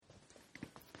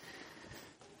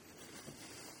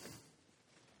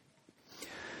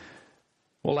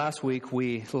Well, last week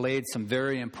we laid some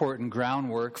very important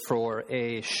groundwork for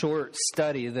a short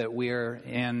study that we're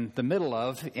in the middle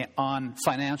of on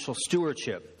financial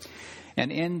stewardship. And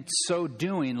in so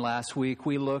doing, last week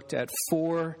we looked at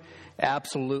four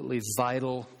absolutely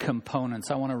vital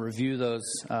components. I want to review those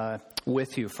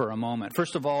with you for a moment.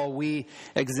 First of all, we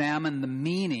examined the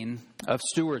meaning of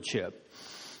stewardship.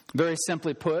 Very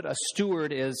simply put, a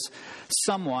steward is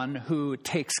someone who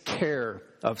takes care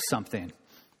of something.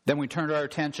 Then we turned our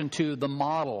attention to the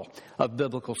model of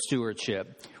biblical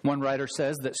stewardship. One writer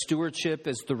says that stewardship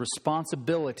is the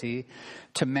responsibility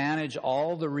to manage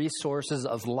all the resources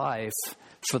of life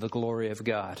for the glory of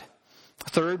God.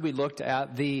 Third, we looked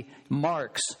at the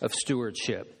marks of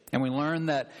stewardship. And we learned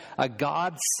that a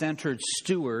God-centered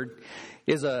steward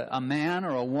is a man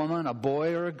or a woman, a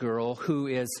boy or a girl who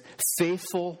is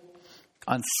faithful,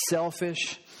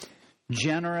 unselfish,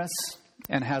 generous,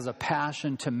 and has a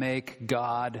passion to make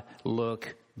God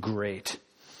look great.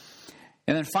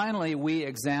 And then finally, we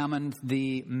examined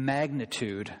the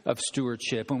magnitude of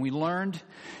stewardship. And we learned,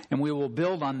 and we will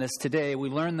build on this today, we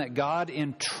learned that God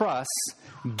entrusts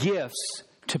gifts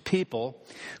to people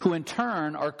who in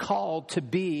turn are called to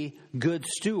be good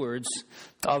stewards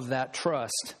of that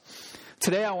trust.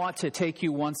 Today I want to take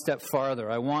you one step farther.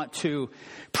 I want to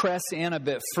press in a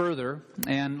bit further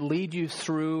and lead you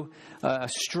through a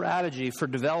strategy for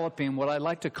developing what I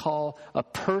like to call a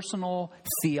personal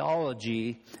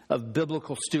theology of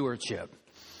biblical stewardship.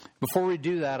 Before we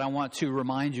do that, I want to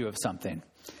remind you of something.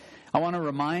 I want to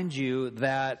remind you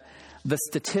that the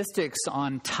statistics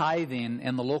on tithing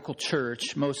in the local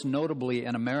church, most notably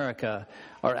in America,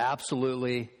 are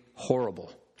absolutely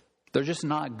horrible. They're just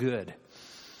not good.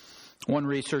 One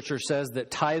researcher says that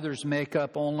tithers make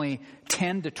up only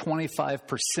 10 to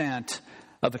 25%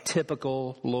 of a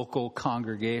typical local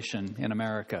congregation in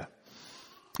America.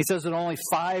 He says that only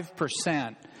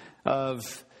 5%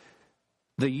 of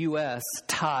the U.S.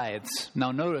 tithes.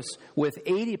 Now notice, with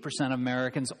 80% of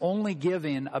Americans only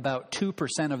giving about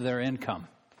 2% of their income.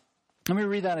 Let me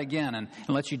read that again and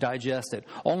let you digest it.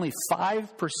 Only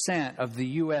 5% of the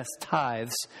U.S.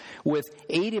 tithes, with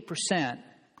 80%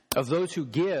 of those who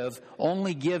give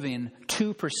only giving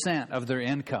 2% of their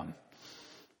income.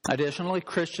 Additionally,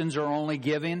 Christians are only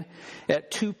giving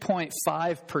at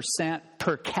 2.5%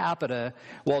 per capita,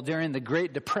 while during the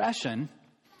Great Depression,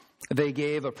 they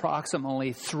gave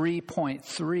approximately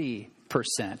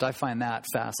 3.3%. I find that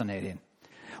fascinating.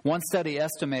 One study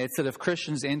estimates that if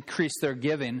Christians increase their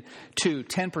giving to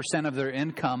 10% of their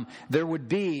income, there would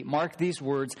be, mark these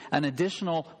words, an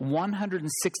additional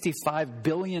 $165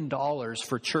 billion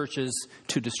for churches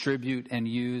to distribute and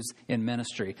use in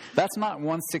ministry. That's not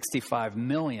 $165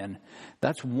 million.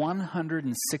 That's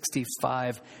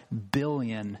 $165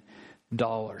 billion.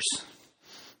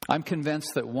 I'm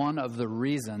convinced that one of the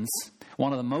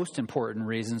most important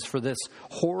reasons for this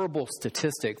horrible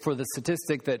statistic, for the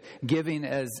statistic that giving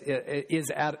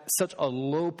is at such a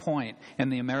low point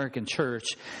in the American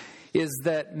church, is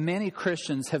that many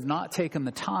Christians have not taken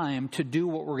the time to do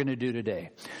what we're going to do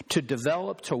today, to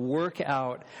develop, to work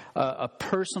out a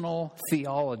personal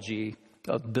theology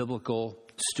of biblical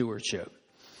stewardship.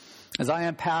 As I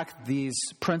unpack these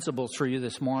principles for you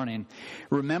this morning,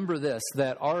 remember this,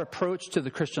 that our approach to the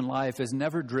Christian life is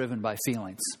never driven by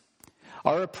feelings.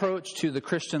 Our approach to the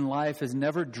Christian life is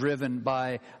never driven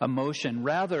by emotion.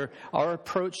 Rather, our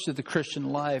approach to the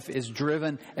Christian life is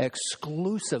driven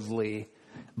exclusively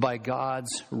by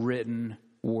God's written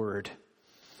word.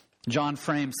 John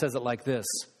Frame says it like this.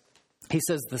 He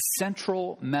says, the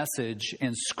central message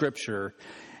in Scripture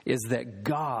is that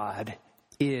God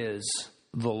is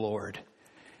the Lord.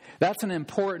 That's an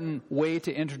important way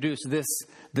to introduce this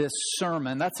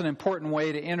sermon. That's an important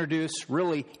way to introduce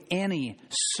really any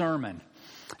sermon.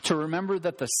 To remember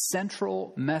that the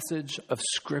central message of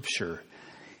Scripture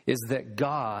is that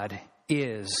God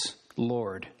is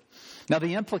Lord. Now,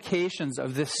 the implications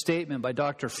of this statement by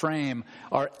Dr. Frame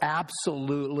are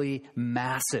absolutely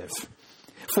massive.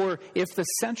 For if the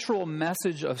central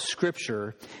message of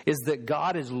Scripture is that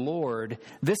God is Lord,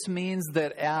 this means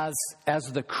that as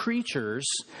the creatures,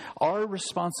 our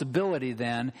responsibility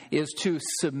then is to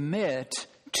submit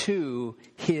to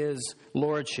His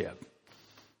lordship.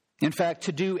 In fact,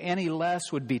 to do any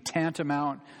less would be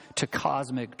tantamount to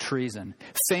cosmic treason.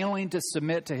 Failing to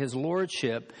submit to His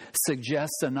lordship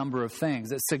suggests a number of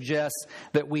things. It suggests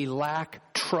that we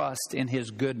lack trust in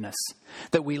His goodness,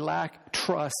 that we lack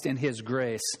trust in His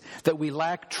grace, that we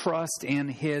lack trust in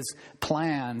His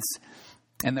plans,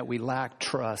 and that we lack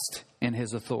trust in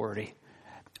His authority.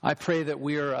 I pray that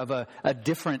we are of a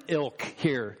different ilk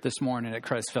here this morning at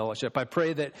Christ Fellowship. I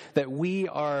pray that we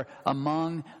are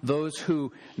among those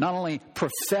who not only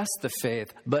profess the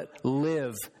faith, but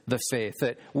live the faith.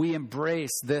 That we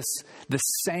embrace this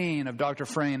saying of Dr.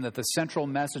 Frame that the central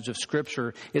message of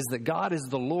Scripture is that God is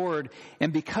the Lord.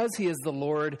 And because He is the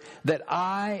Lord, that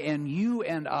I and you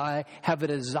and I have a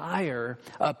desire,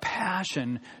 a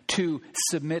passion to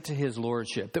submit to His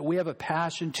Lordship. That we have a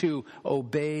passion to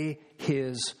obey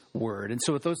His Word. And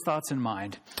so with those thoughts in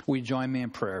mind, will you join me in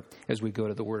prayer as we go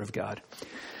to the Word of God?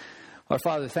 Our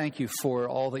Father, thank you for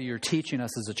all that you're teaching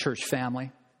us as a church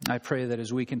family. I pray that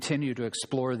as we continue to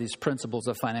explore these principles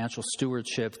of financial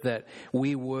stewardship, that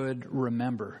we would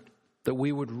remember, that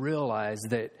we would realize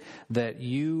that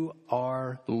you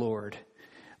are Lord,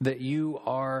 that you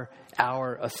are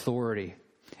our authority,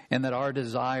 and that our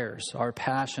desires, our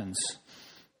passions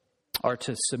are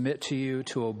to submit to you,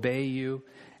 to obey you,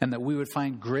 and that we would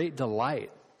find great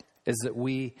delight is that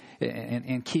we,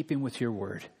 in keeping with your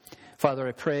word. Father,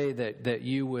 I pray that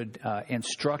you would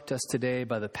instruct us today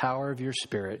by the power of your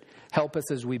Spirit. Help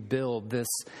us as we build this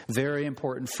very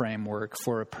important framework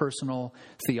for a personal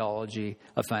theology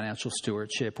of financial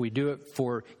stewardship. We do it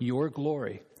for your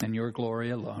glory and your glory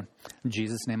alone. In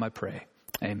Jesus' name I pray.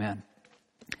 Amen.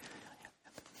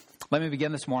 Let me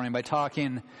begin this morning by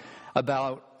talking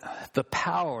about the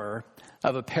power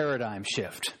of a paradigm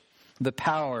shift. The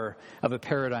power of a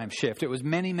paradigm shift. It was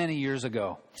many, many years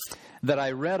ago that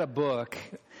I read a book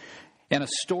and a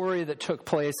story that took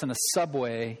place in a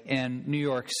subway in New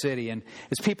York City. And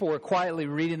as people were quietly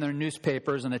reading their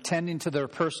newspapers and attending to their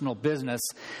personal business,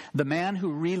 the man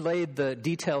who relayed the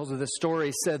details of the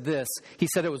story said this. He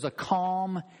said it was a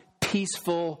calm,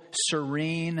 peaceful,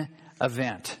 serene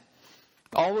event.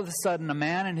 All of a sudden, a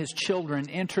man and his children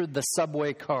entered the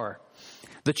subway car.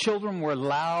 The children were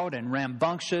loud and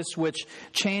rambunctious, which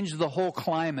changed the whole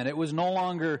climate. It was no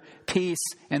longer peace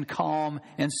and calm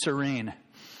and serene.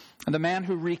 And the man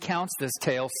who recounts this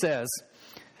tale says,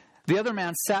 "The other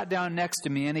man sat down next to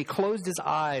me and he closed his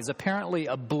eyes, apparently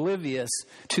oblivious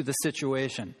to the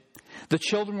situation. The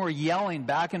children were yelling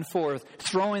back and forth,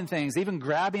 throwing things, even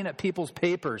grabbing at people's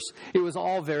papers. It was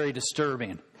all very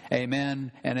disturbing."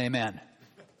 Amen and amen.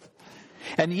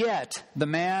 And yet, the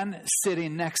man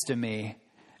sitting next to me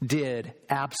did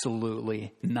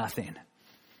absolutely nothing.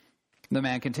 The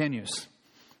man continues.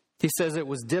 He says it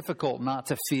was difficult not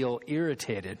to feel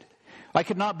irritated. I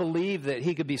could not believe that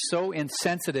he could be so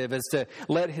insensitive as to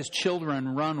let his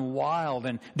children run wild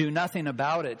and do nothing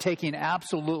about it, taking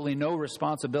absolutely no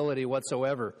responsibility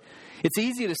whatsoever. It's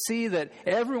easy to see that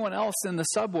everyone else in the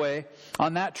subway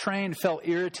on that train felt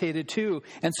irritated too.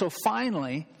 And so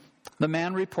finally, the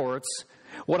man reports,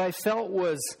 what I felt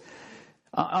was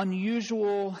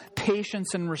unusual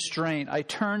patience and restraint. I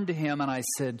turned to him and I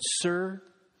said, "Sir,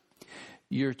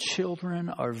 your children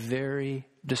are very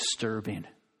disturbing.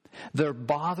 They're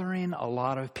bothering a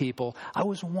lot of people. I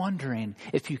was wondering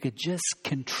if you could just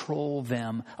control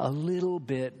them a little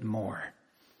bit more."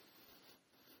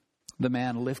 The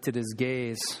man lifted his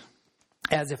gaze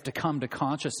as if to come to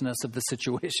consciousness of the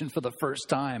situation for the first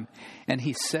time, and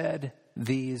he said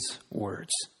these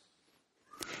words.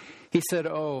 He said,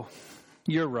 "Oh,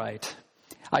 you're right.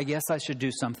 I guess I should do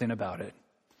something about it.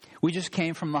 We just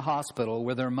came from the hospital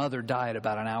where their mother died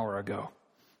about an hour ago.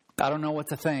 I don't know what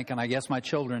to think, and I guess my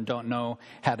children don't know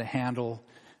how to handle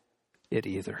it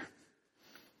either."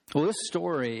 Well, this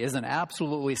story is an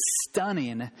absolutely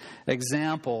stunning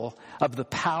example of the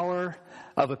power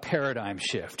of a paradigm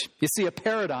shift. You see, a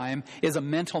paradigm is a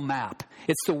mental map.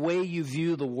 It's the way you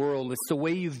view the world. It's the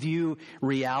way you view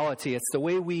reality. It's the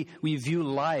way we view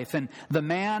life. And the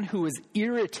man who was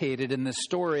irritated in this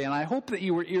story, and I hope that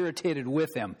you were irritated with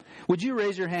him. Would you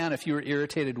raise your hand if you were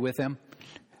irritated with him?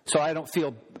 So I don't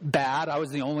feel bad. I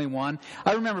was the only one.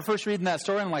 I remember first reading that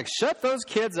story and I'm like, shut those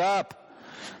kids up.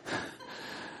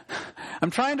 I'm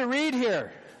trying to read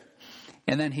here.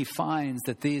 And then he finds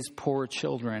that these poor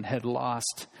children had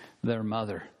lost their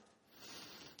mother.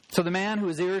 So the man who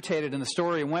was irritated in the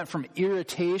story went from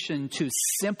irritation to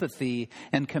sympathy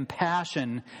and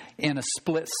compassion in a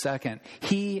split second.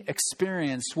 He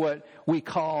experienced what we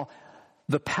call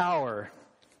the power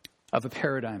of a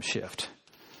paradigm shift.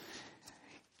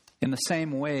 In the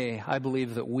same way, I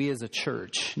believe that we as a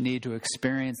church need to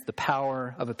experience the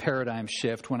power of a paradigm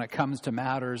shift when it comes to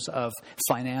matters of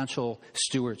financial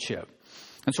stewardship.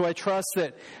 And so I trust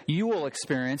that you will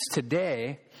experience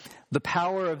today the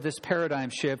power of this paradigm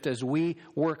shift as we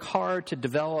work hard to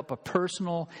develop a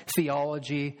personal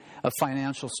theology of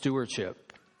financial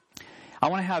stewardship. I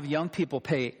want to have young people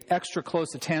pay extra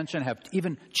close attention, have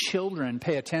even children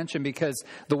pay attention, because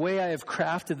the way I have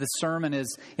crafted the sermon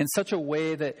is in such a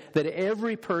way that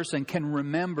every person can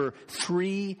remember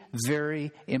 3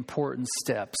 very important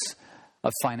steps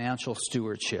of financial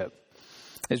stewardship.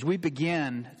 As we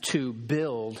begin to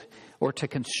build or to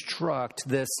construct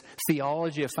this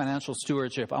theology of financial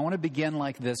stewardship, I want to begin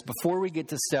like this before we get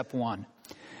to step 1.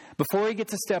 Before we get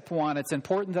to step 1, it's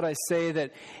important that I say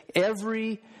that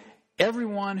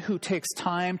everyone who takes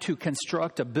time to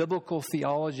construct a biblical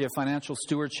theology of financial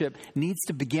stewardship needs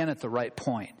to begin at the right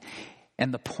point.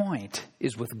 And the point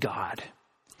is with God.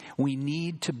 We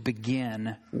need to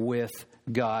begin with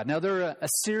God. Now, there are a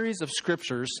series of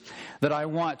scriptures that I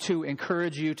want to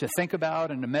encourage you to think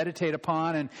about and to meditate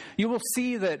upon. And you will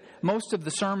see that most of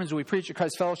the sermons we preach at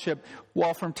Christ Fellowship,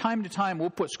 while from time to time we'll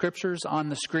put scriptures on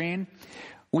the screen,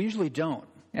 we usually don't.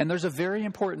 And there's a very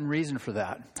important reason for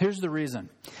that. Here's the reason.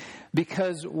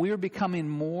 Because we're becoming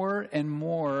more and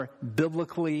more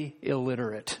biblically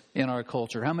illiterate in our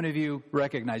culture. How many of you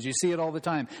recognize? You see it all the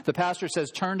time. The pastor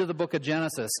says, turn to the book of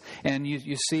Genesis, and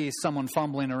you see someone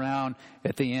fumbling around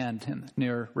at the end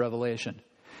near Revelation.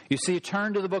 You see,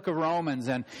 turn to the book of Romans,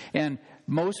 and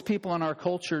most people in our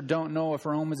culture don't know if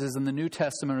Romans is in the New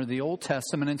Testament or the Old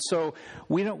Testament, and so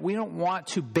we don't want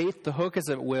to bait the hook, as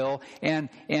it will, and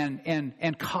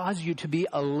cause you to be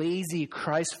a lazy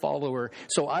Christ follower.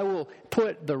 So I will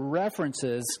put the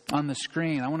references on the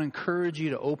screen. I want to encourage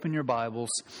you to open your Bibles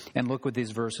and look at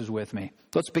these verses with me.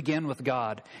 Let's begin with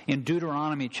God in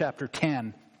Deuteronomy chapter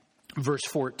 10, verse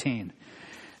 14.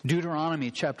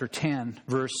 Deuteronomy chapter 10,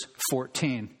 verse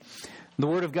 14. The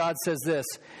Word of God says this,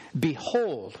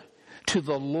 "Behold, to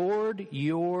the Lord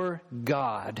your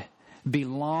God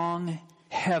belong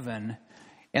heaven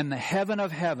and the heaven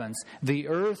of heavens, the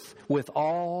earth with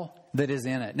all that is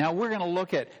in it." Now, we're going to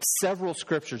look at several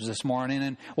scriptures this morning,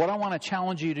 and what I want to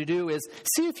challenge you to do is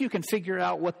see if you can figure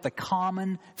out what the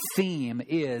common theme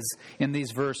is in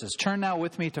these verses. Turn now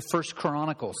with me to 1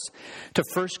 Chronicles,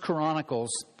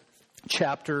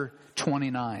 chapter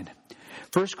 29.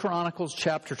 1 Chronicles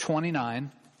chapter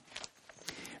 29,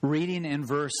 reading in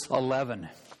verse 11.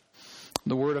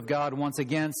 The Word of God once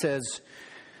again says,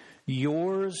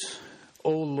 "Yours,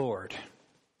 O Lord,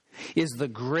 is the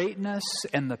greatness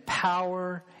and the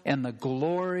power and the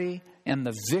glory and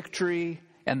the victory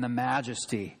and the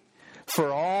majesty.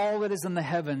 For all that is in the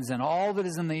heavens and all that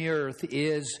is in the earth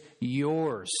is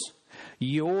yours.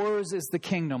 Yours is the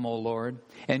kingdom, O Lord,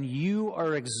 and you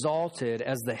are exalted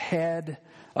as the head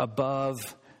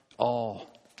above all."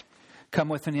 Come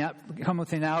with me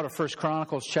now to 1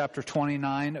 Chronicles chapter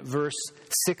 29, verse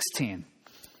 16.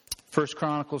 1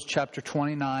 Chronicles chapter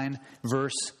 29,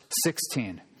 verse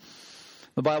 16.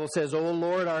 The Bible says, "O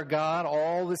Lord our God,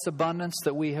 all this abundance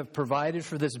that we have provided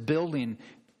for this building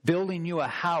you a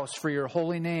house for your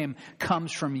holy name,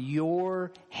 comes from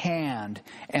your hand,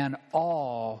 and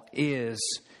all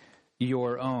is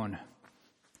your own."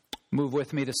 Move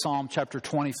with me to Psalm chapter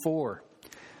 24.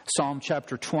 Psalm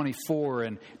chapter 24,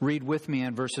 and read with me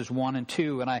in verses 1 and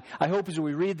 2. And I hope as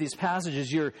we read these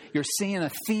passages, you're seeing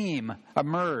a theme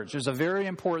emerge. There's a very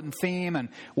important theme, and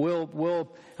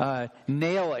we'll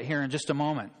nail it here in just a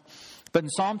moment. But in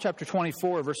Psalm chapter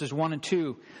 24, verses 1 and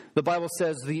 2, the Bible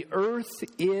says, "The earth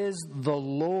is the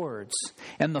Lord's,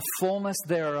 and the fullness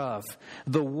thereof,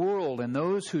 the world and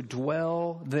those who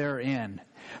dwell therein.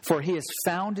 For he has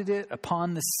founded it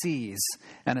upon the seas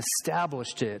and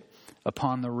established it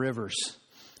upon the rivers."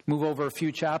 Move over a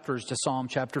few chapters to Psalm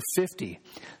chapter 50.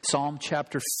 Psalm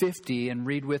chapter 50, and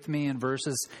read with me in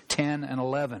verses 10 and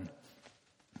 11.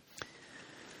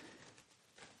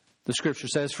 The scripture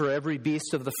says, "For every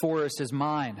beast of the forest is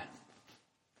mine.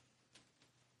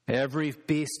 Every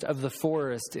beast of the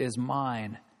forest is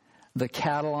mine. The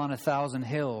cattle on 1,000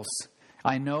 hills.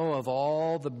 I know of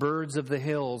all the birds of the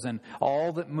hills, and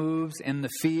all that moves in the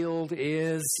field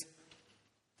is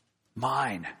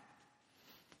mine."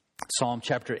 Psalm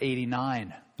chapter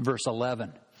 89, verse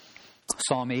 11.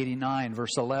 Psalm 89,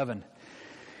 verse 11.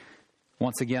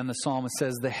 Once again, the psalmist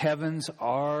says, "The heavens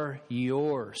are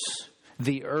yours.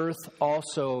 The earth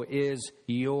also is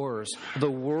yours.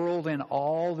 The world and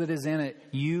all that is in it,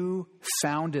 you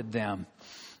founded them."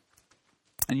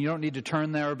 And you don't need to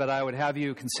turn there, but I would have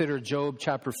you consider Job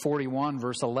chapter 41,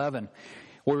 verse 11,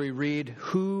 where we read,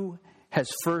 "Who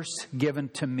has first given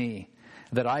to me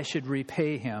that I should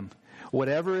repay him?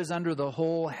 Whatever is under the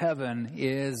whole heaven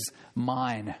is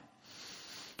mine."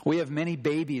 We have many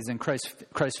babies in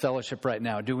Christ Fellowship right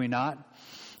now, do we not?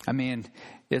 I mean,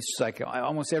 It's like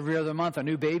almost every other month a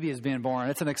new baby is being born.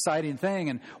 It's an exciting thing.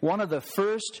 And one of the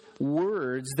first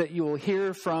words that you will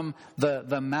hear from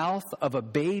the mouth of a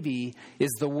baby is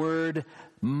the word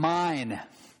mine.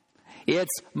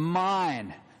 It's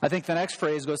mine. I think the next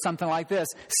phrase goes something like this: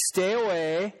 stay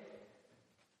away,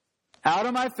 out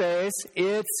of my face,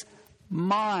 it's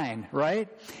mine, right?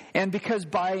 And because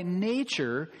by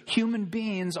nature, human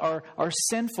beings are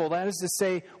sinful, that is to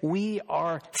say, we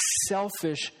are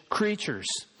selfish creatures.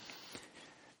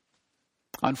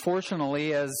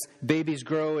 Unfortunately, as babies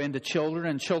grow into children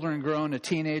and children grow into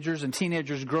teenagers and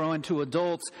teenagers grow into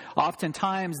adults,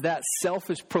 oftentimes that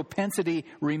selfish propensity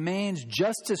remains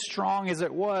just as strong as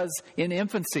it was in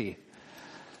infancy.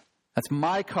 That's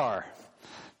my car.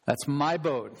 That's my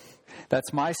boat.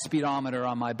 That's my speedometer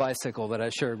on my bicycle that I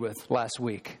shared with last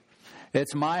week.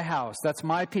 It's my house. That's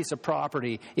my piece of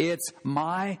property. It's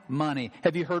my money.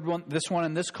 Have you heard this one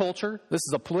in this culture? This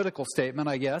is a political statement,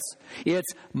 I guess.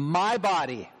 It's my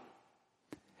body.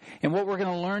 And what we're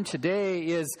going to learn today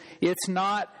is it's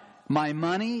not my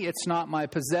money. It's not my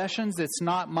possessions. It's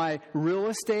not my real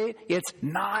estate. It's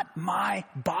not my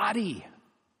body.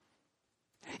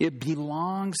 It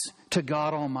belongs to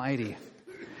God Almighty.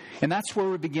 And that's where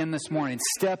we begin this morning.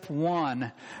 Step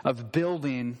one of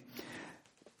building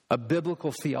a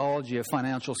biblical theology of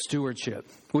financial stewardship.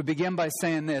 We begin by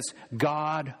saying this: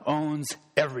 God owns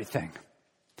everything.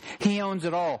 He owns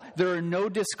it all. There are no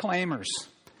disclaimers.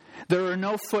 There are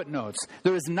no footnotes.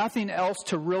 There is nothing else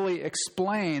to really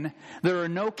explain. There are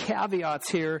no caveats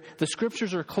here. The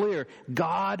scriptures are clear.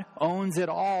 God owns it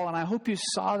all. And I hope you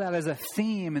saw that as a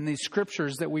theme in these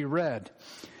scriptures that we read.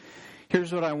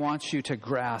 Here's what I want you to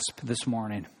grasp this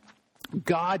morning.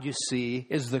 God, you see,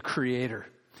 is the creator.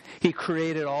 He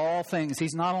created all things.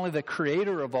 He's not only the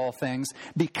creator of all things,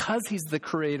 because he's the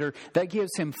creator, that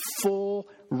gives him full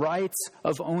rights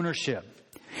of ownership.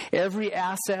 Every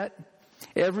asset,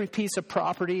 every piece of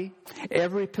property,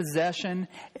 every possession,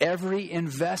 every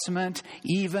investment,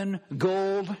 even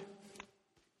gold,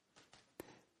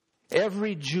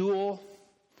 every jewel,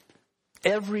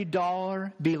 every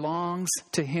dollar belongs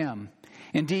to him.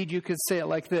 Indeed, you could say it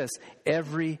like this: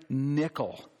 every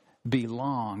nickel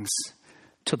belongs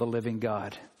to the living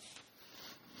God.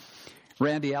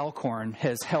 Randy Alcorn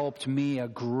has helped me a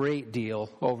great deal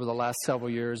over the last several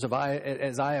years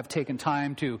as I have taken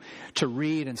time to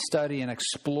read and study and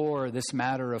explore this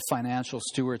matter of financial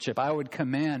stewardship. I would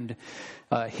commend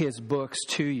his books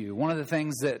to you. One of the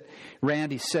things that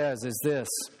Randy says is this: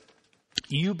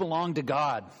 you belong to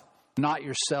God, not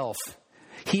yourself.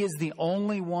 He is the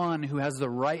only one who has the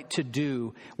right to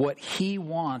do what he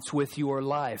wants with your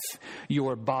life,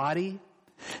 your body,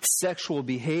 sexual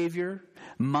behavior,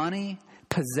 money,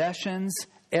 possessions,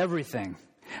 everything.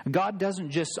 God doesn't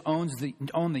just own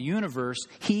the universe.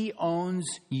 He owns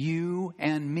you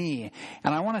and me.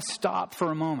 And I want to stop for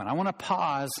a moment. I want to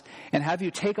pause and have you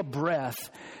take a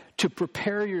breath to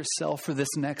prepare yourself for this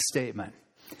next statement.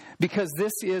 Because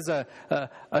this is a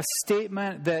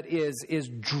statement that is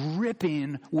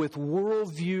dripping with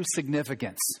worldview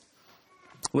significance.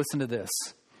 Listen to this.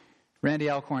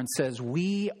 Randy Alcorn says,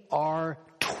 we are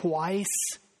twice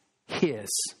his.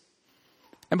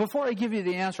 And before I give you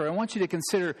the answer, I want you to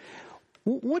consider,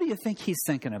 what do you think he's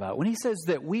thinking about? When he says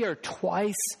that we are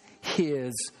twice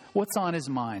his, what's on his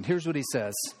mind? Here's what he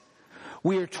says.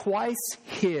 We are twice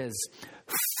his,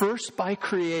 first by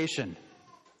creation,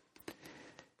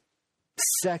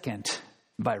 second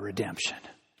by redemption.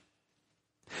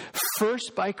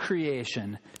 First by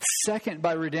creation, second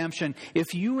by redemption.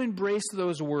 If you embrace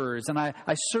those words, and I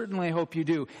certainly hope you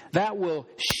do, that will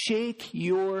shake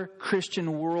your Christian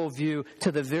worldview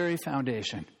to the very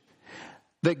foundation.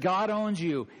 That God owns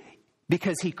you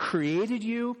because he created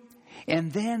you,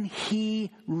 and then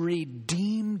he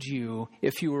redeemed you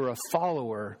if you were a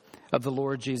follower of the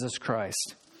Lord Jesus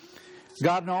Christ.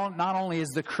 God not only is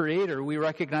the creator, we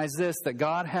recognize this, that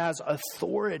God has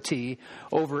authority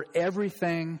over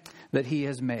everything that he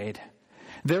has made.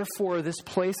 Therefore, this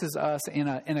places us in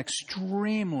an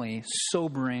extremely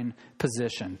sobering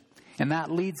position. And that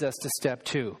leads us to step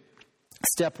two.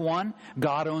 Step one,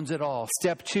 God owns it all.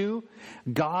 Step two,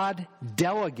 God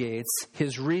delegates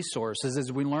his resources,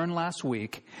 as we learned last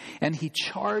week, and he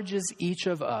charges each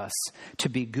of us to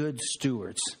be good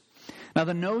stewards. Now,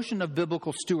 the notion of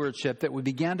biblical stewardship that we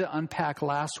began to unpack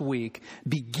last week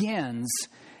begins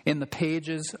in the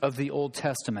pages of the Old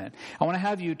Testament. I want to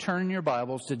have you turn in your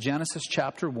Bibles to Genesis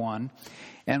chapter 1,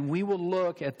 and we will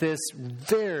look at this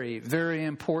very, very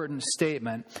important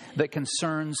statement that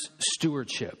concerns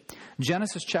stewardship.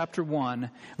 Genesis chapter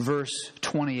 1, verse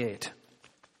 28.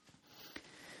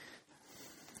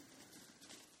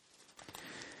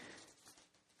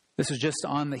 This is just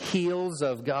on the heels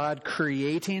of God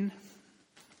creating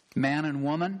man and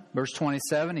woman. Verse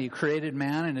 27, He created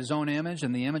man in His own image.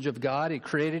 In the image of God, He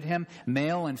created him.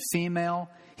 Male and female,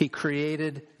 He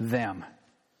created them.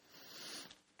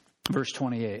 Verse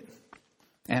 28,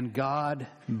 and God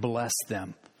blessed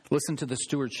them. Listen to the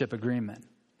stewardship agreement.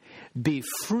 Be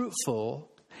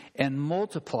fruitful and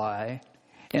multiply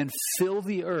and fill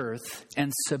the earth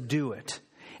and subdue it,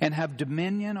 and have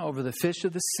dominion over the fish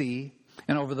of the sea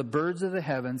and over the birds of the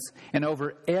heavens and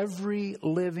over every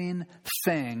living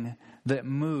thing that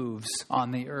moves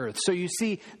on the earth. So you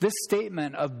see, this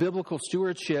statement of biblical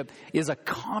stewardship is a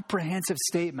comprehensive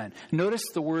statement. Notice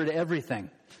the word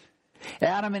everything.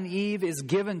 Adam and Eve is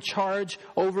given charge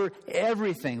over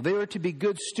everything. They are to be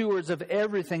good stewards of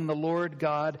everything the Lord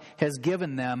God has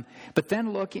given them. But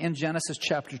then look in Genesis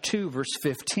chapter 2, verse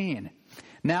 15.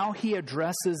 Now He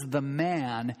addresses the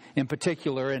man in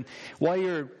particular. And while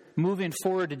you're moving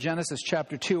forward to Genesis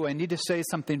chapter 2, I need to say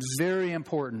something very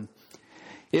important.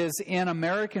 Is in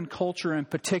American culture in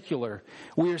particular,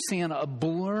 we are seeing a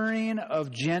blurring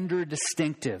of gender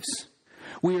distinctives.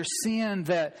 We are seeing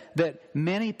that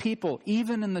many people,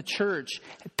 even in the church,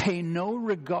 pay no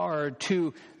regard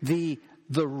to the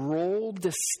role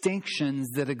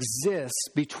distinctions that exist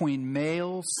between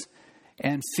males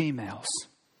and females.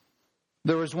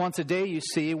 There was once a day, you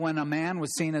see, when a man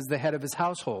was seen as the head of his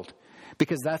household,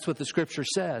 because that's what the Scripture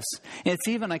says. And it's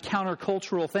even a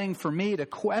countercultural thing for me to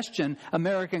question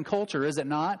American culture, is it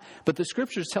not? But the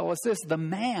Scriptures tell us this: the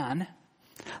man,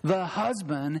 the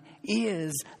husband,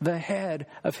 is the head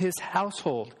of his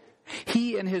household.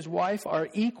 He and his wife are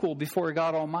equal before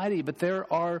God Almighty, but there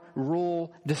are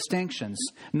role distinctions.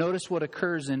 Notice what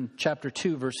occurs in chapter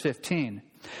 2, verse 15.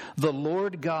 The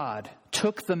Lord God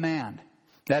took the man,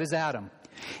 that is Adam,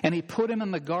 and He put him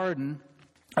in the garden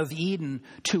of Eden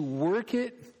to work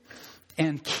it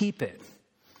and keep it.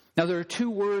 Now, there are two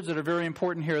words that are very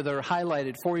important here that are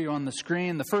highlighted for you on the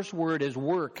screen. The first word is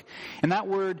work, and that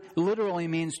word literally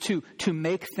means to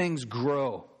make things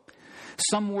grow.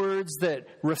 Some words that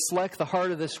reflect the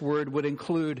heart of this word would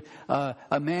include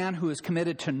a man who is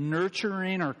committed to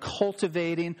nurturing or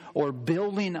cultivating or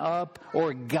building up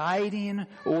or guiding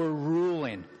or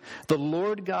ruling. The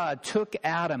Lord God took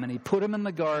Adam and He put him in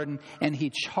the garden and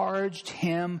He charged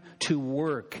him to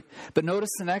work. But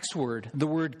notice the next word, the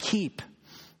word keep.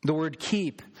 The word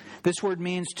keep. This word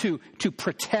means to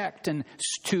protect and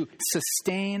to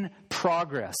sustain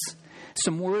progress.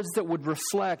 Some words that would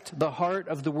reflect the heart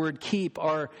of the word keep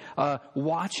are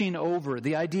watching over,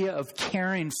 the idea of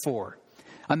caring for.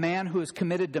 A man who is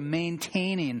committed to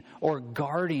maintaining or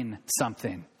guarding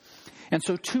something. And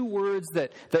so two words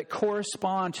that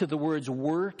correspond to the words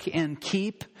work and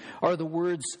keep are the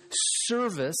words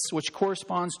service, which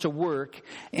corresponds to work,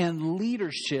 and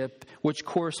leadership, which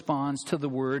corresponds to the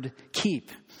word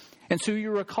keep. And so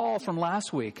you recall from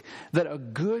last week that a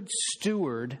good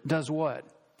steward does what?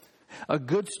 A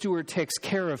good steward takes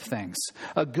care of things.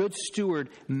 A good steward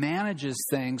manages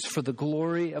things for the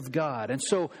glory of God. And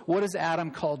so what is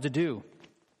Adam called to do?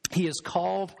 He is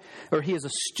a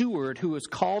steward who is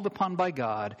called upon by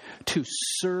God to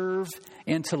serve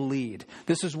and to lead.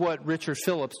 This is what Richard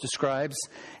Phillips describes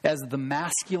as the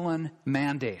masculine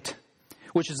mandate,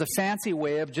 which is a fancy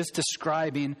way of just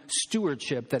describing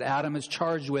stewardship that Adam is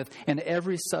charged with and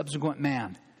every subsequent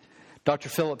man. Dr.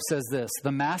 Phillips says this: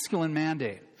 the masculine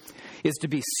mandate is to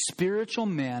be spiritual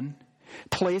men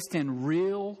placed in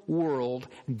real-world,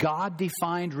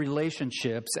 God-defined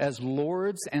relationships as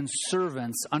lords and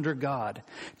servants under God,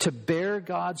 to bear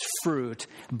God's fruit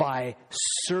by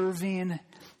serving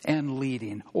and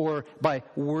leading, or by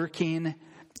working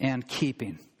and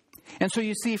keeping. And so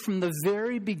you see, from the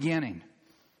very beginning,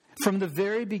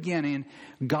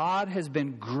 God has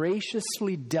been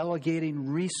graciously delegating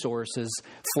resources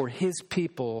for His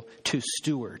people to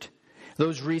steward.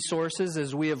 Those resources,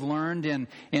 as we have learned in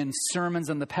sermons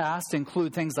in the past,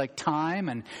 include things like time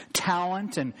and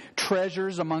talent and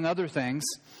treasures, among other things.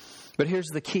 But here's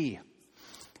the key.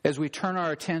 As we turn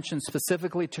our attention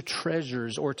specifically to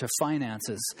treasures or to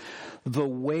finances, the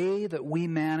way that we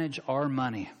manage our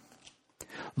money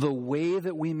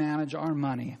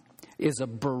is a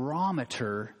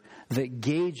barometer that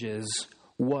gauges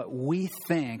what we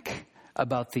think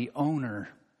about the owner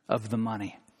of the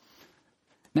money.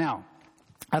 Now,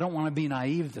 I don't want to be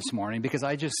naive this morning because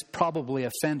I just probably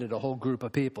offended a whole group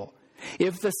of people.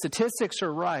 If the statistics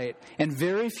are right and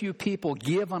very few people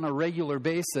give on a regular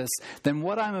basis, then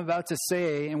what I'm about to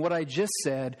say and what I just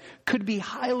said could be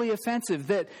highly offensive.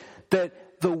 That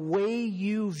the way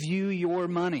you view your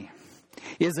money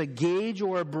is a gauge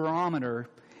or a barometer,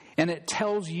 And it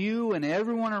tells you and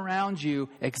everyone around you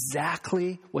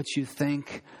exactly what you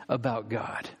think about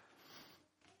God.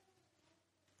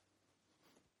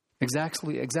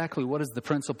 Exactly what does the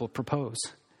principle propose?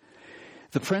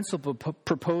 The principle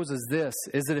proposes this,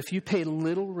 is that if you pay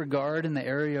little regard in the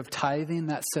area of tithing,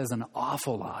 that says an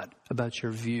awful lot about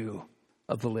your view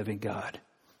of the living God.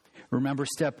 Remember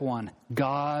step 1,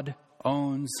 God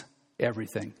owns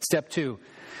everything. Step 2,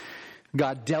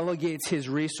 God delegates his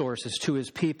resources to his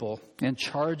people and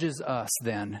charges us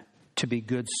then to be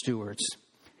good stewards.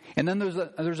 And then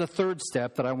there's a third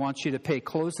step that I want you to pay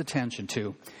close attention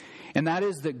to, and that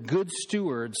is that good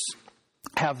stewards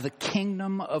have the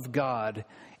kingdom of God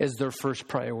as their first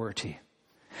priority.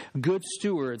 Good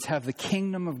stewards have the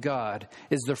kingdom of God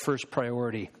as their first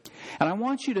priority. And I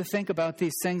want you to think about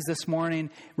these things this morning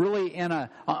really on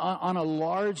a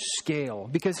large scale,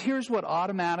 because here's what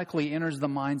automatically enters the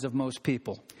minds of most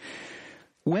people.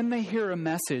 When they hear a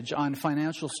message on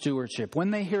financial stewardship,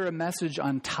 when they hear a message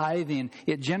on tithing,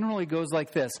 it generally goes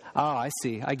like this. I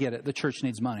see. I get it. The church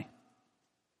needs money.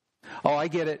 Oh, I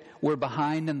get it. We're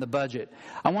behind in the budget.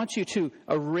 I want you to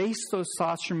erase those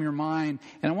thoughts from your mind,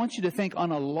 and I want you to think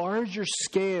on a larger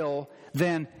scale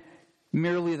than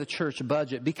merely the church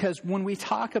budget. Because when we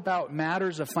talk about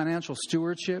matters of financial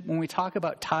stewardship, when we talk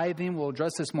about tithing, we'll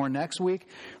address this more next week,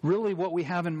 really what we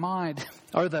have in mind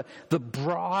are the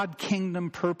broad kingdom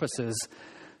purposes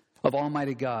of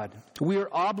Almighty God. We are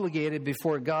obligated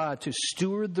before God to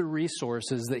steward the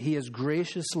resources that he has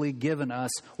graciously given us.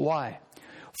 Why?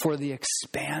 For the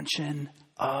expansion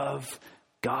of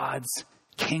God's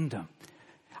kingdom.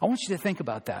 I want you to think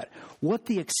about that. What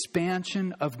the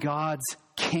expansion of God's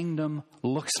kingdom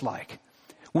looks like.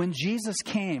 When Jesus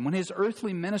came, when his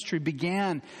earthly ministry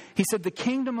began, he said, the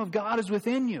kingdom of God is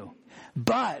within you.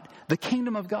 But the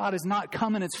kingdom of God has not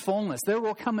come in its fullness. There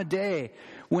will come a day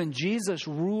when Jesus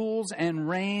rules and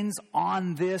reigns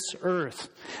on this earth.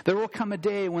 There will come a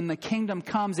day when the kingdom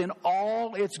comes in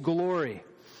all its glory.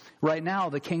 Right now,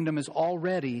 the kingdom is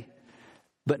already,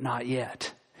 but not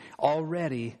yet.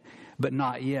 Already, but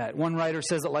not yet. One writer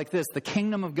says it like this: the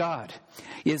kingdom of God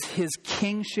is his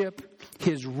kingship,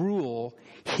 his rule,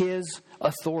 his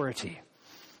authority.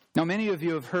 Now, many of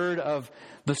you have heard of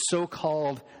the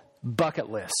so-called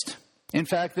bucket list. In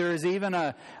fact, there is even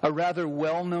a rather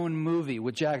well-known movie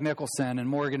with Jack Nicholson and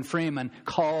Morgan Freeman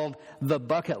called The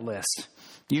Bucket List.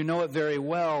 You know it very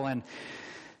well, and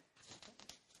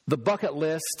the bucket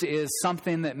list is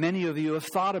something that many of you have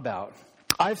thought about.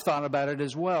 I've thought about it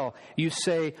as well. You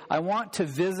say, I want to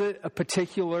visit a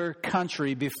particular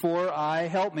country before I,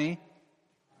 help me.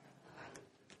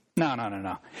 No.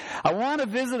 I want to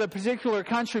visit a particular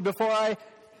country before I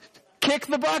kick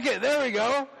the bucket. There we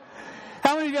go.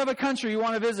 How many of you have a country you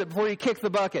want to visit before you kick the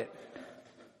bucket?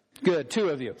 Good, 2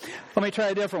 of you. Let me try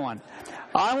a different one.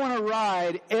 I want to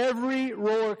ride every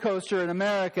roller coaster in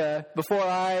America before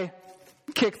I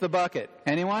kick the bucket.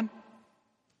 Anyone?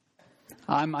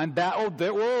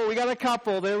 Whoa, we got a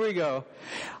couple. There we go.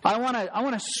 I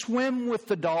want to swim with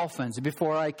the dolphins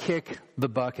before I kick the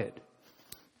bucket.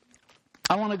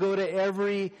 I want to go to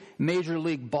every major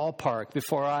league ballpark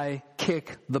before I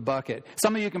kick the bucket.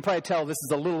 Some of you can probably tell this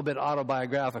is a little bit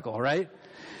autobiographical, right?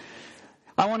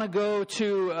 I want to go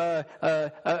to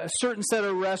a certain set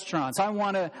of restaurants. I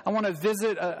want to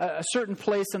visit a certain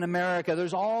place in America.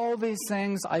 There's all these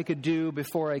things I could do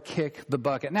before I kick the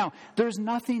bucket. Now, there's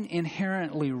nothing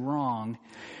inherently wrong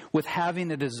with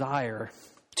having a desire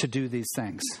to do these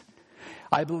things.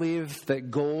 I believe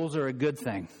that goals are a good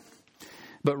thing.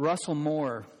 But Russell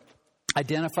Moore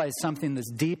identifies something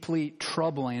that's deeply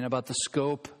troubling about the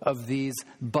scope of these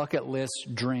bucket list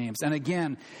dreams. And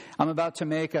again, I'm about to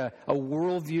make a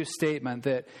worldview statement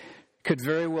that could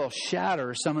very well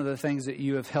shatter some of the things that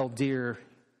you have held dear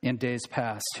in days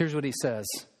past. Here's what he says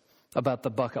about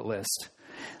the bucket list.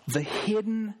 The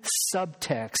hidden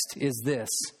subtext is this: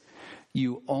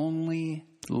 you only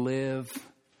live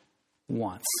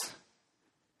once.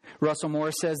 Russell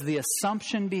Moore says the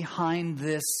assumption behind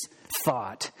this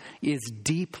thought is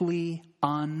deeply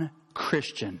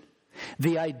un-Christian.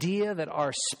 The idea that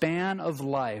our span of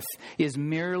life is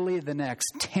merely the next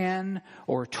 10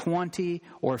 or 20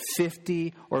 or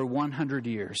 50 or 100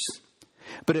 years.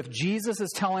 But if Jesus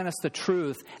is telling us the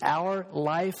truth, our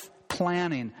life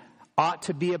planning ought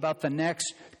to be about the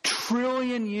next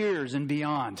trillion years and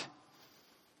beyond.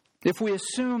 If we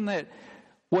assume that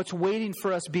what's waiting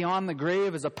for us beyond the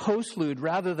grave is a postlude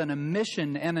rather than a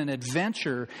mission and an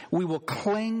adventure, we will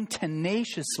cling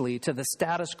tenaciously to the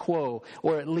status quo,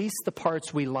 or at least the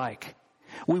parts we like.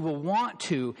 We will want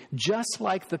to, just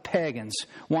like the pagans,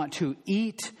 want to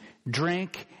eat,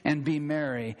 drink, and be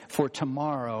merry, for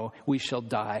tomorrow we shall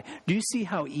die. Do you see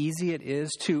how easy it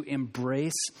is to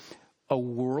embrace a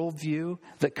worldview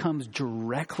that comes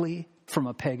directly from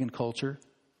a pagan culture?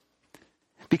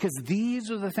 Because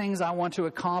these are the things I want to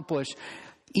accomplish.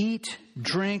 Eat,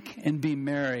 drink, and be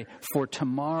merry, for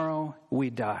tomorrow we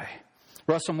die.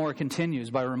 Russell Moore continues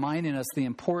by reminding us the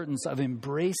importance of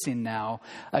embracing now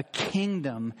a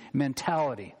kingdom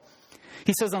mentality.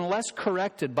 He says, unless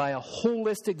corrected by a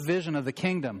holistic vision of the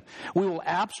kingdom, we will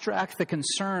abstract the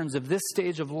concerns of this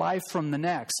stage of life from the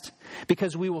next,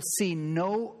 because we will see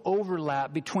no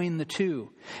overlap between the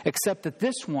two, except that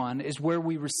this one is where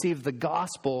we receive the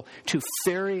gospel to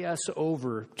ferry us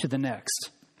over to the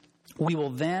next. We will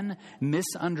then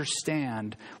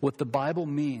misunderstand what the Bible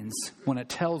means when it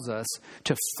tells us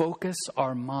to focus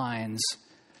our minds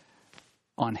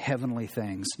on heavenly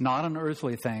things, not on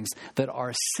earthly things, that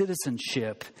our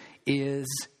citizenship is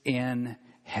in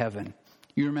heaven.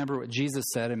 You remember what Jesus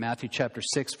said in Matthew chapter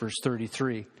 6, verse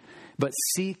 33. But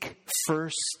seek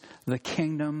first the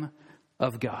kingdom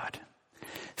of God.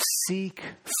 Seek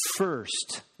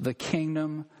first the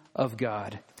kingdom of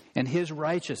God and his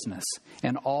righteousness,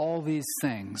 and all these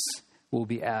things will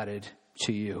be added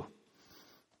to you.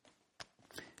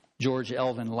 George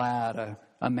Eldon Ladd,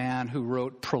 a man who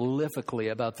wrote prolifically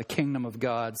about the kingdom of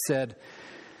God, said,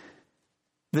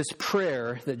 this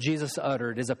prayer that Jesus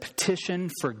uttered is a petition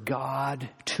for God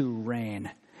to reign,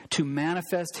 to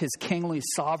manifest his kingly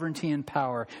sovereignty and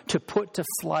power, to put to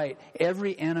flight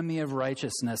every enemy of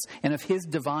righteousness and of his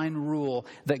divine rule,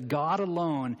 that God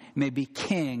alone may be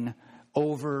king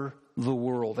over the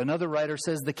world. Another writer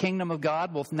says the kingdom of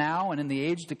God, both now and in the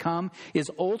age to come,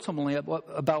 is ultimately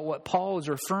about what Paul is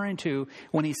referring to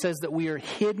when he says that we are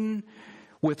hidden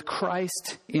with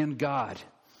Christ in God.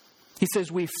 He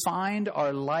says we find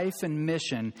our life and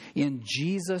mission in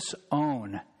Jesus'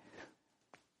 own,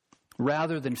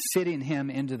 rather than fitting him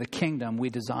into the kingdom we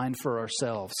designed for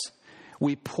ourselves.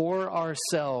 We pour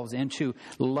ourselves into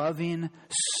loving,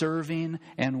 serving,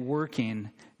 and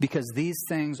working, because these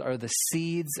things are the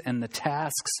seeds and the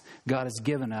tasks God has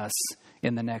given us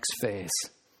in the next phase.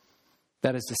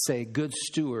 That is to say, good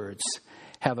stewards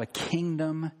have a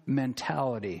kingdom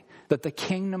mentality, that the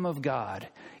kingdom of God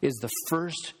is the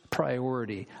first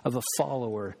priority of a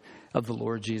follower of the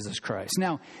Lord Jesus Christ.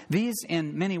 Now, these,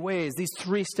 in many ways, these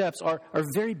three steps are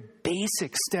very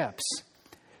basic steps.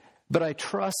 But I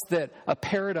trust that a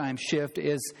paradigm shift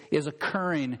is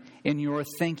occurring in your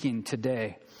thinking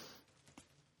today.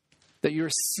 That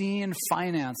you're seeing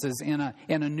finances in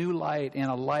a new light, in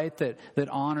a light that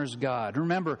honors God.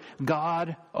 Remember,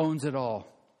 God owns it all.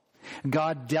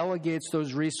 God delegates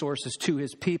those resources to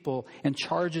his people and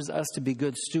charges us to be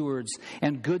good stewards.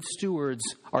 And good stewards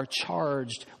are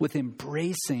charged with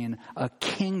embracing a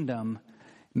kingdom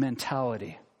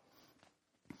mentality.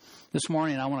 This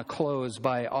morning, I want to close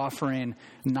by offering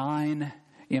 9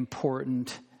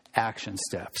 important action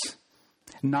steps.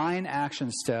 9 action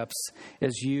steps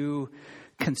as you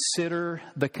consider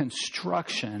the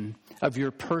construction of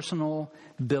your personal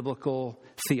biblical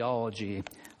theology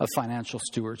of financial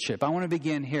stewardship. I want to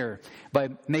begin here by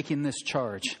making this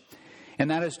charge,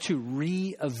 and that is to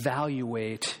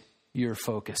reevaluate your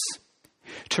focus.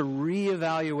 To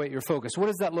reevaluate your focus. What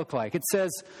does that look like? It says,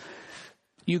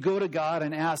 you go to God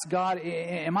and ask, God,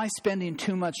 am I spending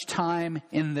too much time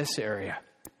in this area?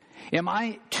 Am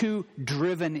I too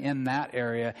driven in that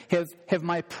area? Have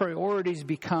my priorities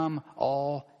become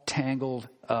all tangled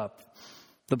up?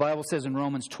 The Bible says in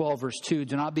Romans 12, verse 2,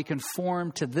 do not be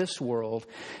conformed to this world,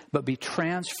 but be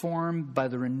transformed by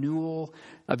the renewal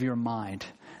of your mind,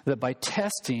 that by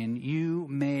testing you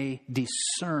may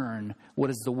discern what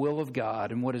is the will of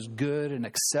God and what is good and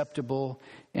acceptable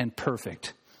and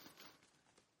perfect.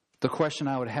 The question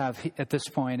I would have at this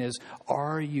point is,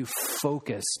 are you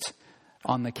focused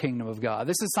on the kingdom of God?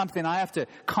 This is something I have to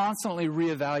constantly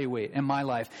reevaluate in my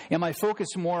life. Am I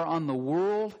focused more on the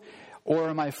world, or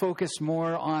am I focused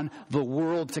more on the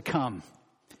world to come?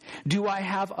 Do I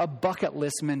have a bucket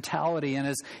list mentality? And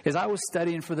as I was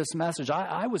studying for this message,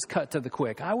 I was cut to the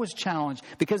quick. I was challenged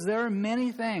because there are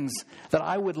many things that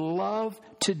I would love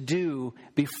to do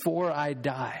before I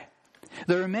die.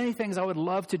 There are many things I would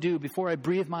love to do before I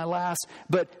breathe my last,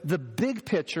 but the big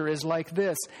picture is like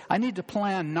this. I need to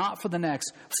plan not for the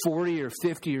next 40 or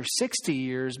 50 or 60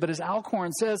 years, but as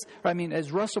Alcorn says,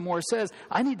 as Russell Moore says,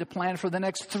 I need to plan for the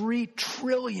next 3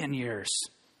 trillion years.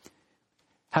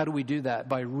 How do we do that?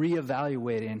 By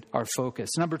reevaluating our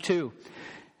focus. Number 2,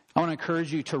 I want to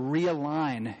encourage you to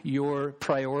realign your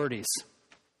priorities.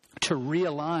 To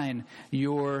realign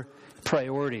your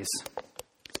priorities.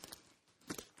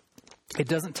 It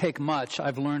doesn't take much,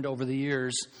 I've learned over the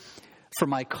years, for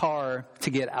my car to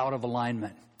get out of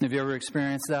alignment. Have you ever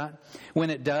experienced that? When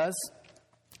it does,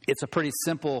 it's a pretty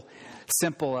simple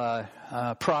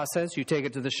process. You take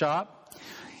it to the shop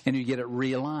and you get it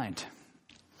realigned.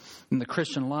 In the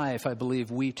Christian life, I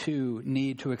believe we too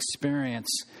need to experience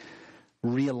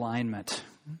realignment.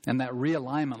 And that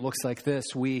realignment looks like this.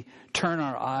 We turn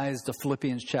our eyes to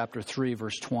Philippians chapter 3,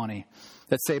 verse 20,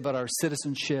 that say, but our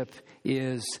citizenship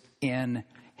is in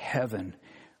heaven.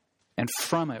 And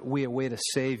from it, we await a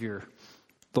Savior,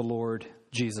 the Lord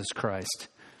Jesus Christ.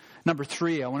 Number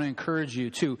 3, I want to encourage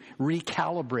you to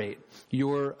recalibrate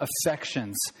your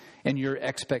affections and your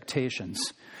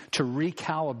expectations. To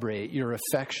recalibrate your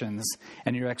affections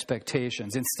and your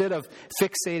expectations. Instead of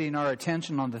fixating our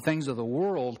attention on the things of the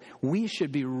world, we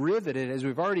should be riveted, as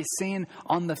we've already seen,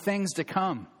 on the things to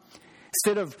come.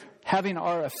 Instead of having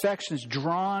our affections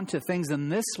drawn to things in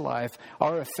this life,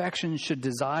 our affections should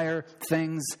desire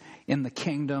things in the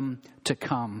kingdom to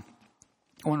come.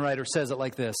 One writer says it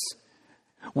like this: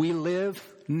 we live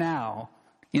now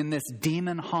in this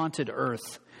demon-haunted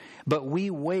earth, but we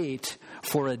wait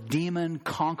for a demon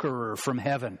conqueror from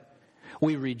heaven.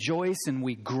 We rejoice and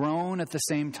we groan at the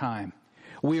same time.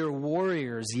 We are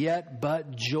warriors, yet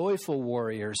but joyful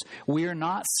warriors. We are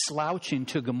not slouching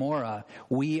to Gomorrah.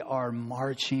 We are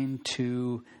marching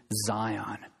to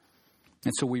Zion.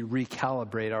 And so we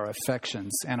recalibrate our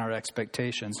affections and our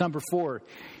expectations. Number 4,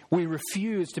 we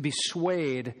refuse to be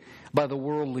swayed by the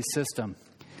worldly system.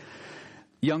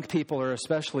 Young people are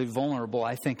especially vulnerable,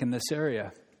 I think, in this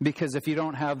area. Because if you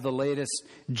don't have the latest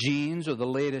jeans or the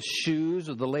latest shoes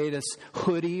or the latest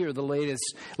hoodie or the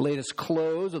latest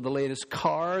clothes or the latest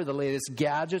car, the latest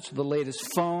gadgets or the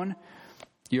latest phone,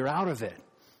 you're out of it.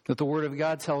 But the Word of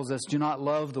God tells us, do not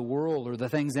love the world or the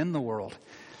things in the world.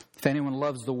 If anyone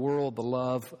loves the world, the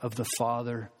love of the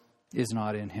Father is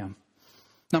not in him.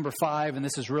 Number 5, and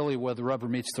this is really where the rubber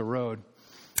meets the road,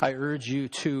 I urge you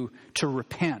to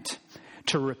repent.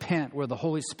 To repent where the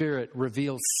Holy Spirit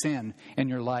reveals sin in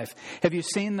your life. Have you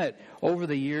seen that over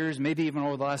the years, maybe even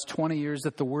over the last 20 years,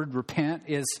 that the word repent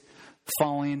is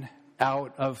falling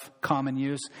out of common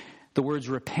use? The words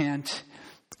repent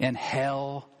and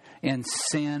hell and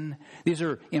sin. These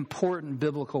are important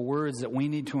biblical words that we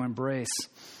need to embrace.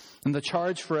 And the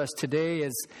charge for us today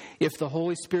is, if the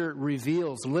Holy Spirit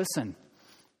reveals, listen,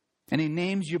 and He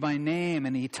names you by name,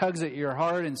 and He tugs at your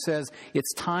heart and says,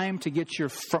 it's time to get your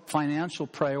financial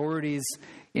priorities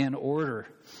in order,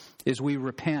 as we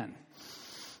repent.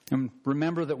 And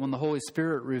remember that when the Holy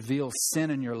Spirit reveals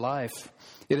sin in your life,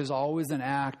 it is always an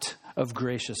act of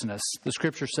graciousness. The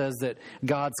Scripture says that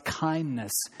God's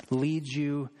kindness leads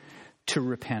you to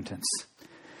repentance.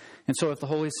 And so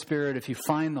if you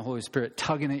find the Holy Spirit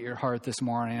tugging at your heart this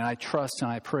morning, and I trust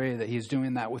and I pray that He's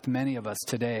doing that with many of us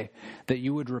today, that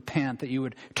you would repent, that you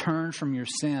would turn from your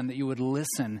sin, that you would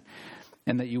listen,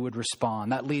 and that you would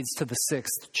respond. That leads to the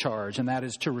 6th charge, and that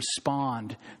is to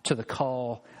respond to the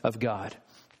call of God.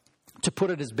 To put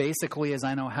it as basically as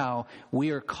I know how, we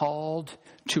are called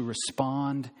to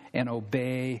respond and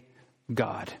obey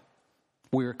God.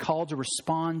 We are called to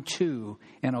respond to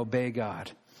and obey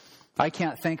God. I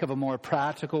can't think of a more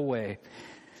practical way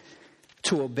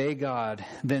to obey God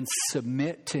than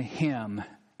submit to Him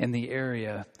in the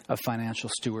area of financial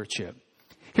stewardship.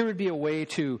 Here would be a way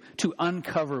to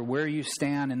uncover where you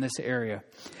stand in this area.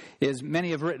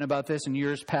 Many have written about this in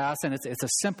years past, and it's a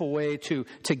simple way to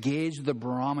gauge the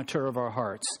barometer of our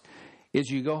hearts. Is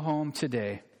you go home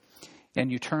today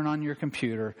and you turn on your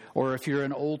computer, or if you're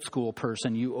an old school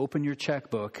person, you open your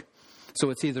checkbook. So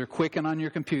it's either Quicken on your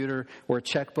computer or a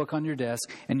checkbook on your desk,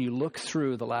 and you look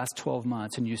through the last 12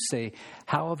 months and you say,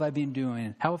 how have I been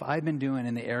doing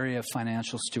in the area of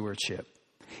financial stewardship?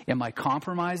 Am I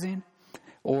compromising,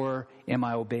 or am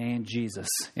I obeying Jesus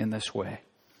in this way?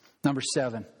 Number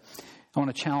 7, I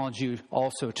want to challenge you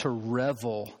also to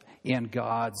revel in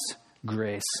God's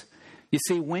grace. You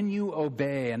see, when you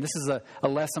obey, and this is a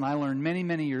lesson I learned many,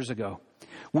 many years ago,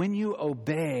 when you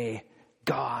obey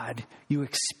God, you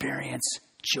experience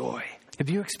joy.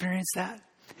 Have you experienced that?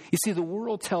 You see, the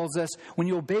world tells us when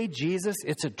you obey Jesus,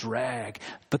 it's a drag.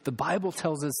 But the Bible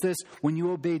tells us this: when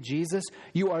you obey Jesus,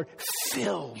 you are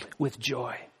filled with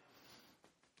joy.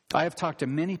 I have talked to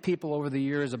many people over the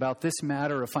years about this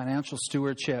matter of financial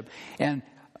stewardship, and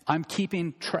I'm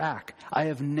keeping track. I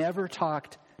have never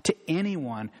talked to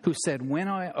anyone who said, when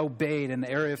I obeyed in the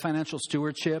area of financial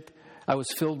stewardship, I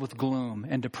was filled with gloom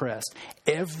and depressed.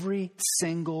 Every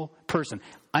single person.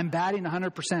 I'm batting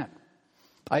 100%.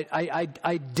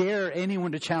 I dare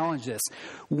anyone to challenge this.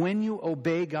 When you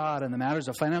obey God in the matters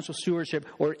of financial stewardship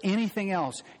or anything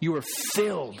else, you are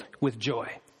filled with joy.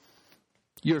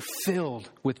 You're filled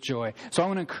with joy. So I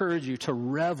want to encourage you to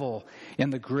revel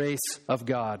in the grace of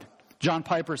God. John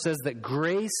Piper says that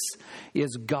grace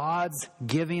is God's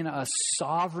giving us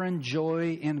sovereign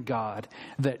joy in God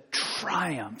that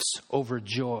triumphs over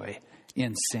joy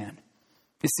in sin.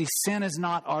 You see, sin is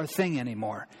not our thing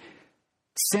anymore.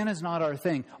 Sin is not our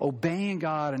thing. Obeying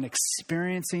God and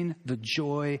experiencing the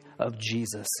joy of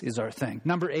Jesus is our thing.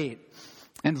 Number 8,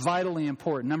 and vitally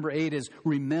important, number 8 is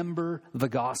remember the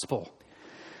gospel.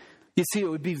 You see, it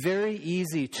would be very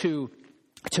easy to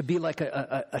be like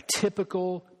a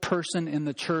typical person in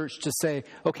the church to say,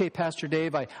 okay, Pastor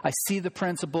Dave, I see the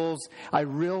principles. I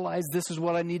realize this is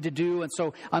what I need to do. And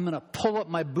so I'm going to pull up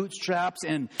my bootstraps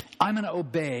and I'm going to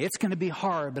obey. It's going to be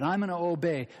hard, but I'm going to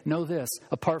obey. Know this,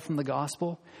 apart from the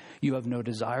gospel, you have no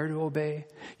desire to obey.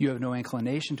 You have no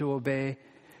inclination to obey.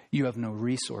 You have no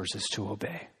resources to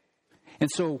obey. And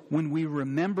so when we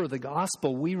remember the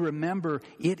gospel, we remember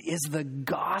it is the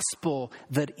gospel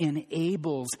that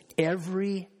enables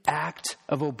every act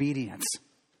of obedience.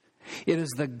 It is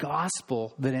the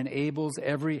gospel that enables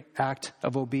every act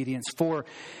of obedience. For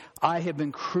I have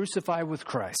been crucified with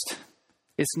Christ.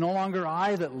 It's no longer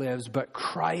I that lives, but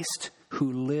Christ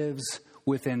who lives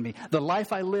within me. The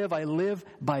life I live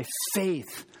by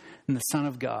faith in the Son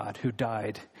of God who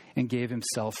died and gave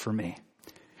himself for me.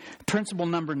 Principle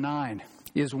number 9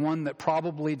 is one that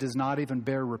probably does not even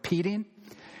bear repeating,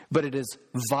 but it is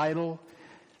vital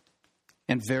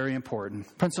and very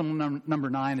important. Principle number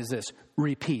 9 is this: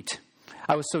 repeat.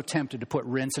 I was so tempted to put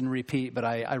rinse and repeat, but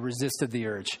I resisted the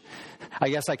urge. I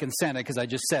guess I consented because I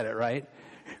just said it, right?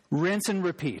 Rinse and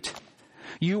repeat.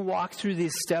 You walk through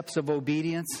these steps of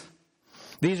obedience.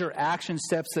 These are action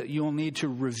steps that you'll need to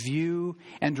review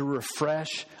and to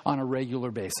refresh on a regular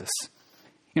basis.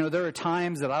 You know, there are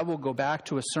times that I will go back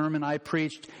to a sermon I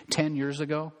preached 10 years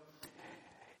ago,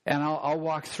 and I'll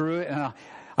walk through it, and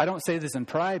I don't say this in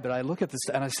pride, but I look at this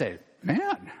and I say,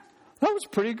 man, that was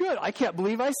pretty good. I can't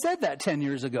believe I said that 10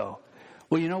 years ago.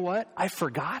 Well, you know what? I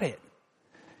forgot it.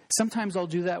 Sometimes I'll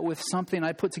do that with something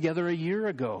I put together a year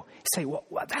ago. Say, well,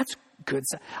 that's good.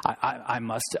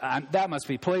 That must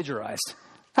be plagiarized.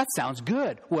 That sounds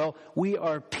good. Well, we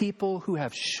are people who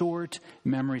have short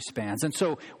memory spans. And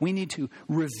so we need to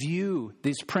review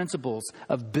these principles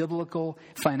of biblical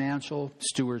financial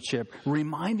stewardship,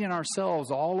 reminding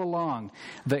ourselves all along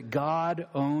that God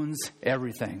owns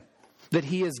everything, that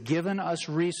he has given us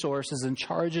resources and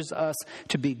charges us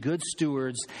to be good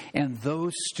stewards, and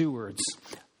those stewards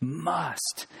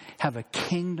must have a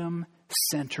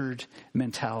kingdom-centered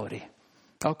mentality.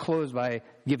 I'll close by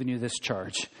giving you this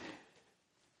charge.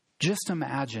 Just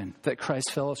imagine that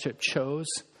Christ Fellowship chose,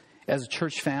 as a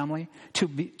church family, to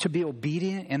be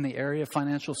obedient in the area of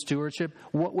financial stewardship.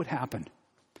 What would happen?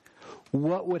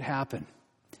 What would happen?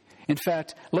 In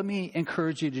fact, let me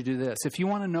encourage you to do this. If you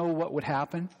want to know what would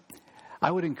happen,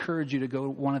 I would encourage you to go to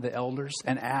one of the elders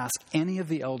and ask any of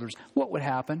the elders, what would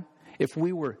happen if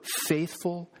we were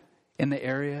faithful in the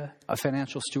area of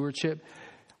financial stewardship?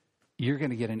 You're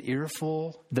going to get an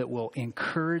earful that will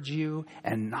encourage you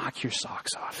and knock your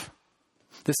socks off.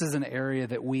 This is an area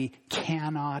that we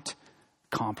cannot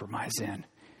compromise in.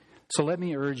 So let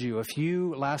me urge you, if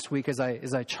you, last week as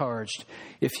I charged,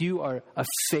 if you are a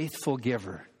faithful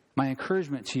giver, my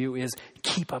encouragement to you is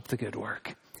keep up the good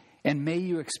work. And may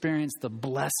you experience the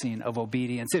blessing of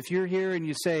obedience. If you're here and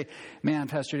you say, man,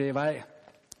 Pastor Dave,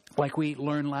 like we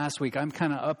learned last week, I'm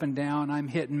kind of up and down, I'm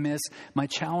hit and miss. My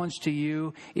challenge to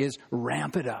you is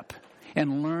ramp it up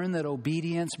and learn that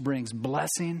obedience brings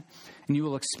blessing, and you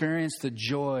will experience the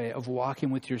joy of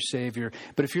walking with your Savior.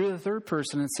 But if you're the third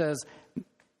person and says,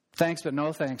 thanks but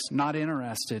no thanks, not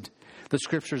interested, the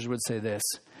scriptures would say this,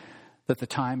 that the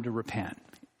time to repent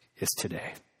is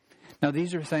today. Now,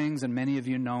 these are things, and many of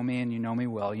you know me, and you know me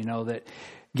well. You know that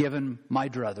given my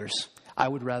druthers, I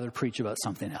would rather preach about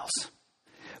something else.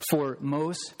 For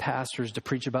most pastors, to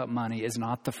preach about money is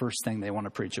not the first thing they want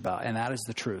to preach about. And that is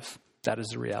the truth. That is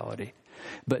the reality.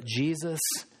 But Jesus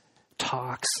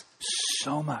talks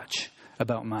so much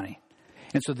about money.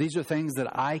 And so these are things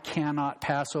that I cannot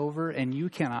pass over and you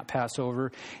cannot pass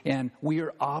over. And we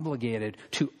are obligated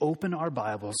to open our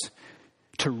Bibles,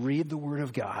 to read the Word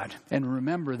of God, and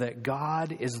remember that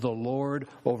God is the Lord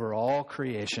over all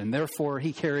creation. Therefore,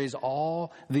 he carries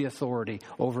all the authority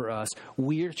over us.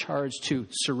 We are charged to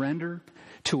surrender,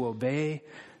 to obey,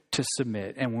 to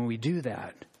submit. And when we do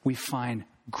that, we find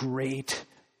great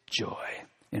joy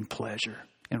and pleasure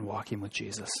in walking with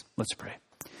Jesus. Let's pray.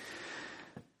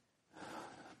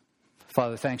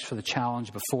 Father, thanks for the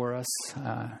challenge before us.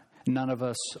 None of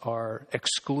us are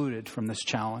excluded from this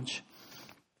challenge.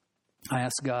 I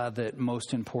ask God that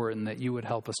most important that you would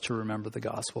help us to remember the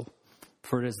gospel.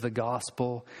 For it is the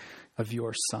gospel of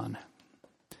your Son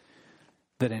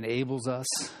that enables us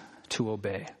to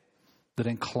obey, that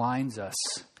inclines us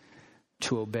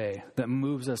to obey, that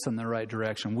moves us in the right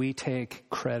direction. We take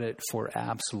credit for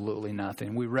absolutely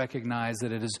nothing. We recognize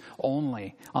that it is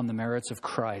only on the merits of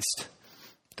Christ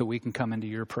that we can come into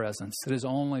your presence. It is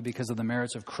only because of the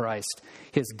merits of Christ,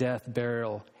 his death,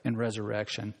 burial, and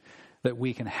resurrection, that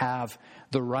we can have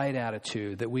the right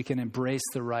attitude, that we can embrace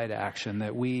the right action,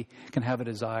 that we can have a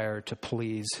desire to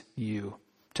please you,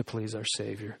 to please our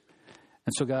Savior.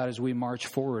 And so, God, as we march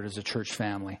forward as a church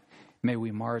family, may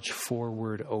we march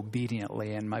forward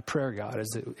obediently. And my prayer, God, is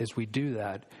that as we do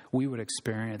that, we would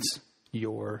experience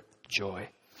your joy,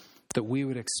 that we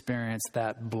would experience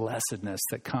that blessedness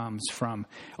that comes from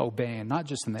obeying, not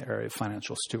just in the area of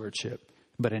financial stewardship,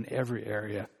 but in every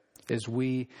area, as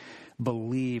we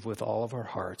believe with all of our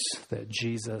hearts that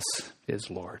Jesus is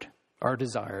Lord. Our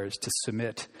desire is to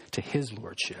submit to his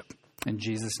lordship. In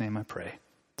Jesus' name I pray.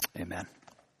 Amen.